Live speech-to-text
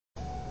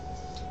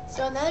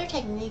So another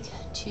technique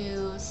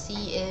to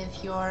see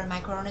if your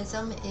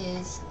microorganism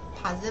is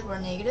positive or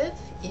negative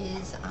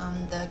is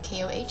the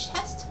KOH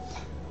test,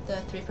 the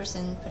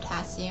 3%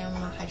 potassium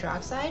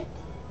hydroxide.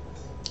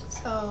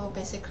 So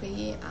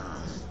basically,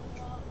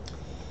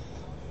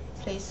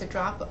 place a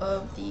drop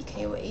of the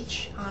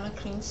KOH on a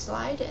clean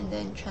slide and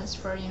then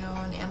transfer,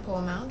 an ample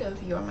amount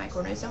of your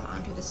microorganism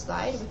onto the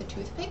slide with a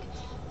toothpick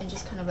and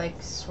just kind of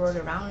like swirl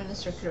it around in a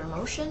circular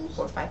motion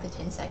for 5 to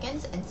 10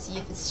 seconds and see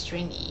if it's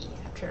stringy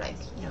after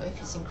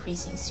if it's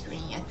increasing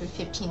stringy after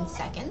 15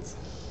 seconds.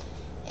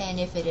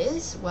 And if it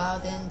is, well,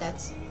 then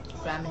that's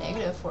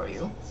gram-negative for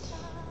you.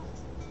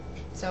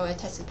 So it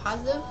tested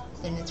positive,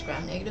 then it's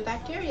gram-negative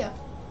bacteria.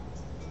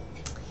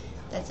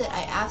 That's it.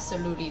 I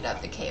absolutely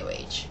love the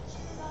KOH.